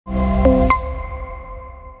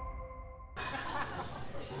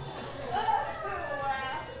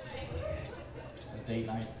It's date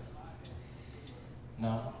night.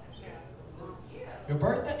 No? Your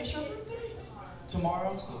birthday? It's your birthday?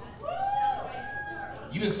 Tomorrow? So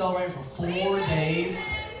you've been celebrating for 4 days?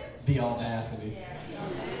 The audacity.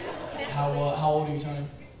 How old are you turning?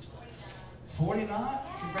 49?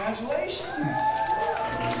 Congratulations!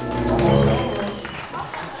 It's almost over.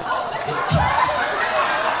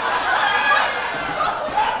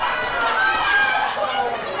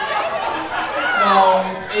 No,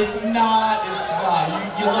 it's not.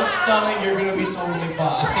 You look stunning, you're gonna be totally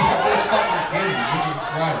fine. I'm just fucking kidding, Jesus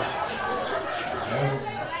Christ.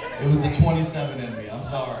 It was the 27 in me, I'm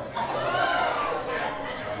sorry. Sorry,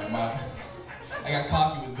 I got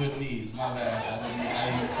cocky with good knees, my bad.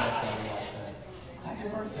 I didn't fuck something like that. Happy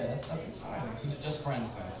birthday, that's exciting. So just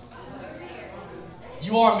friends then.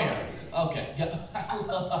 You are married. Okay. I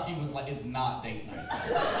love how he was like, it's not date night.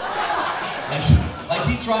 Like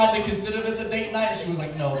he tried to consider this a date night, and she was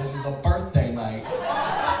like, no, this is a birthday night.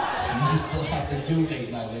 And you still have to do date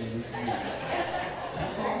night later this week.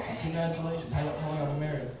 That's awesome. Congratulations. How long have you been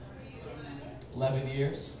married? 11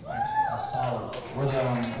 years. That's solid.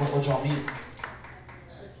 Where'd y'all meet?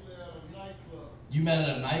 You met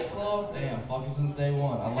at a nightclub? Damn, fucking since day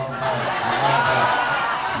one. I love that.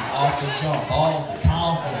 He's off the jump, ballsy,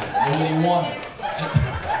 confident, knew what he wanted.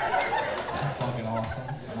 That's fucking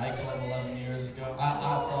awesome. A nightclub 11 years ago. I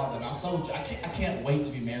applaud that. I can't wait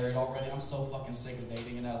to be married already. I'm so fucking sick of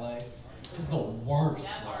dating in LA. It's the worst.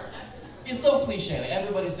 It's so cliche. Like,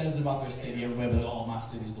 everybody says it about their city. Everybody like, oh, my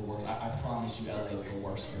city's the worst. I promise you, LA is the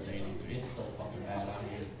worst for dating. It's so fucking bad out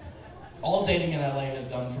here. All dating in LA has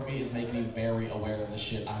done for me is make me very aware of the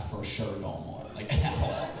shit I for sure don't want. Like, at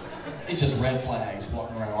all. It's just red flags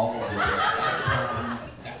walking around all over the place. That's a problem.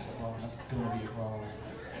 That's a problem. That's gonna be a problem.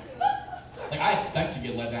 Like, I expect to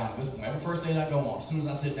get let down at this point. Every first date I go on, as soon as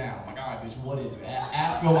I sit down, I'm like, all right, bitch, what is it?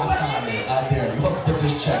 Ask me what my sign is. I dare you. Let's split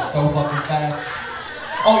this check so fucking fast.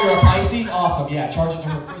 Oh, you're a Pisces? Awesome. Yeah, charge it to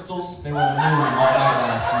her crystals. They were in the moon all night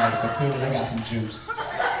last night, so clearly they got some juice.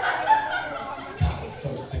 God, I'm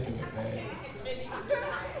so sick of it, man.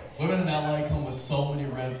 Women in LA come with so many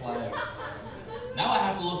red flags. Now I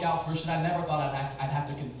have to look out for shit I never thought I'd have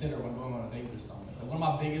to consider when going on a date with someone. Like, one of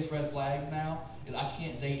my biggest red flags now is I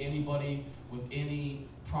can't date anybody with any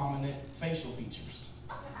prominent facial features.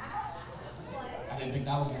 I didn't think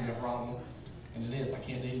that was going to be a problem, and it is. I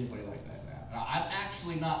can't date anybody like that now. Now, I'm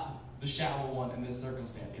actually not the shallow one in this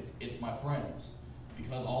circumstance. It's my friends,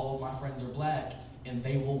 because all of my friends are black, and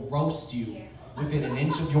they will roast you within an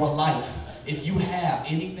inch of your life if you have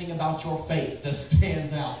anything about your face that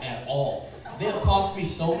stands out at all. They'll cost me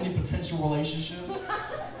so many potential relationships.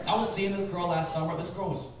 I was seeing this girl last summer. This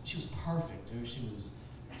girl she was perfect, dude. She was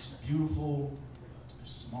beautiful,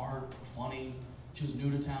 smart, funny. She was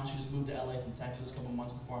new to town. She just moved to LA from Texas a couple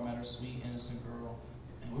months before I met her. Sweet, innocent girl.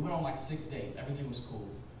 And we went on like 6 dates. Everything was cool.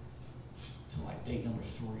 Till like date number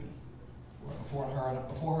 3. Before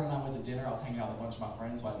her and I went to dinner, I was hanging out with a bunch of my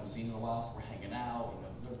friends who I hadn't seen in a while, so we're hanging out,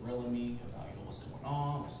 they're grilling me about, what's going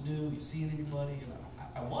on, what's new, you seeing anybody? And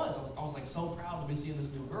I was like so proud to be seeing this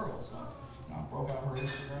new girl. So I broke out her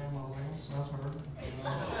Instagram. I was like, that's her.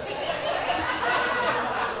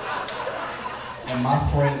 And my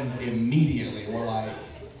friends immediately were like,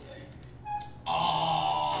 oh.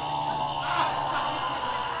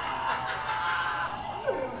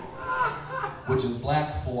 Which is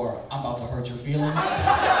black for, I'm about to hurt your feelings.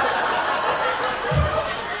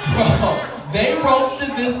 Bro, they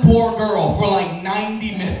roasted this poor girl for like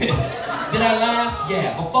 90 minutes. Did I laugh?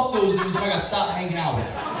 Yeah, but fuck those dudes, I gotta stop hanging out with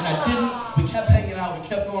them. And I didn't, we kept hanging out, we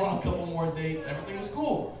kept going on a couple more dates, everything was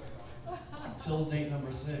cool. Until date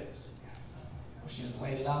number 6. She just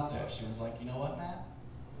laid it out there. She was like, you know what, Matt?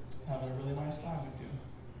 I'm having a really nice time with you.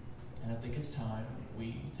 And I think it's time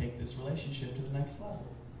we take this relationship to the next level.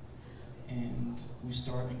 And we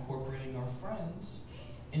start incorporating our friends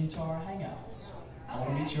into our hangouts. I want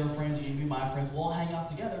to meet your friends, you can be my friends, we'll all hang out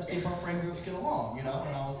together, see if our friend groups get along, And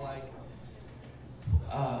I was like,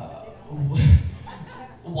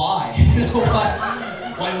 why?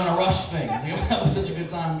 Why you want to rush things? That was such a good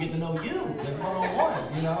time getting to know you, like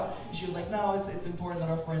one-on-one, She was like, no, it's important that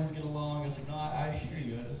our friends get along. I was like, no, I hear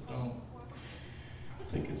you, I just don't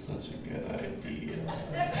think it's such a good idea.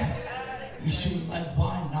 And she was like,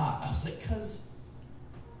 why not? I was like,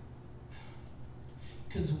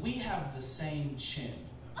 because we have the same chin.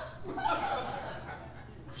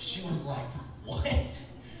 She was like, what?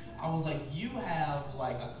 I was like, you have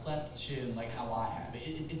like a cleft chin like how I have.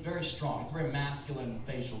 It's very strong. It's a very masculine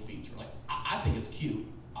facial feature. Like, I think it's cute,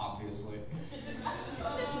 obviously.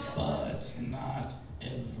 But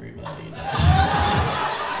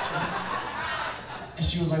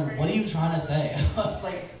she was like, what are you trying to say? I was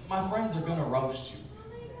like, my friends are gonna roast you.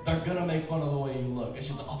 They're gonna make fun of the way you look. And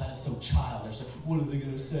she was like, oh, that is so childish. Like, what are they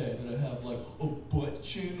gonna say? That I have like a butt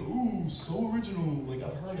chin? Ooh, so original. Like,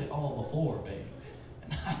 I've heard it all before, babe.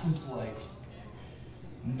 And I was like,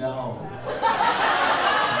 no,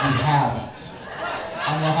 you haven't.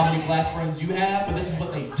 I don't know how many black friends you have, but this is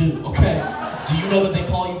what they do, okay? Do you know that they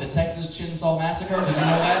call you the Texas Chainsaw Massacre? Did you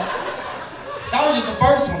know that? That was just the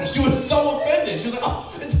first one, and she was so offended. She was like, oh,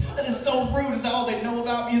 that is so rude. Is that all they know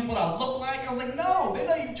about me is what I look like? I was like, no, they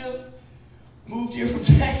know you just moved here from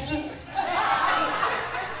Texas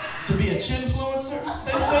to be a chinfluencer,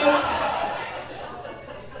 they said.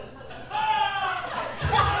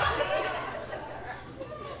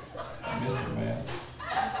 I miss her, man.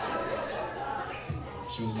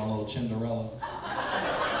 She was my little Cinderella.